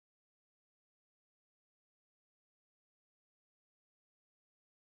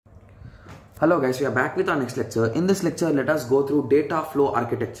Hello guys, we are back with our next lecture. In this lecture, let us go through data flow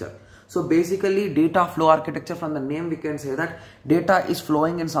architecture. So basically data flow architecture, from the name we can say that data is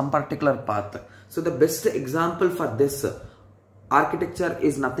flowing in some particular path. So the best example for this architecture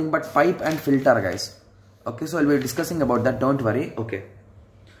is nothing but pipe and filter, guys. Okay, so I'll be discussing about that, don't worry. Okay.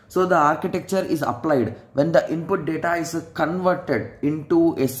 So the architecture is applied when the input data is converted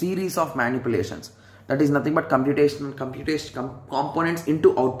into a series of manipulations. That is nothing but computation components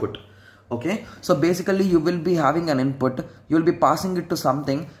into output. Okay, so basically you will be having an input, you will be passing it to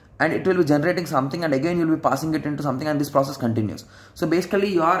something and it will be generating something, and again you will be passing it into something, and this process continues. So basically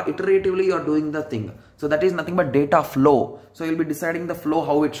you are iteratively you are doing the thing. So that is nothing but data flow. So you will be deciding the flow,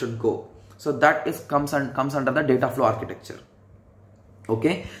 how it should go. So that is comes under the data flow architecture.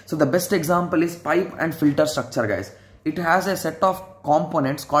 Okay, so the best example is pipe and filter structure, guys. It has a set of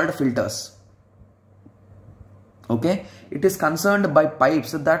components called filters. Okay, it is concerned by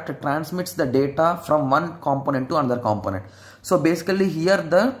pipes that transmits the data from one component to another component. So basically here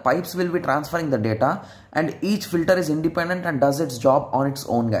the pipes will be transferring the data, and each filter is independent and does its job on its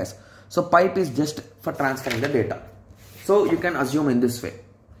own, guys. So pipe is just for transferring the data. So you can assume in this way.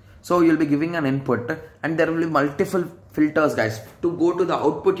 So you'll be giving an input and there will be multiple filters, guys. To go to the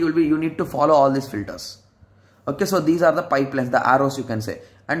output you need to follow all these filters. Okay, so these are the pipelines, the arrows you can say,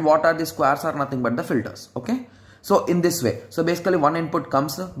 and what are the squares are nothing but the filters. Okay, so in this way, so basically one input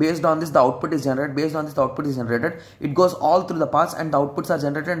comes, based on this the output is generated, based on this the output is generated, it goes all through the paths and the outputs are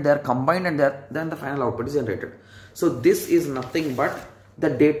generated and they are combined, and then the final output is generated. So this is nothing but the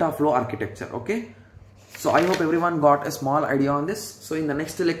data flow architecture. Okay, so I hope everyone got a small idea on this. So in the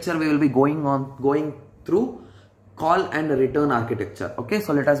next lecture we will be going through call and return architecture. Okay,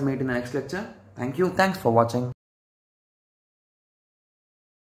 so let us meet in the next lecture. Thank you, thanks for watching.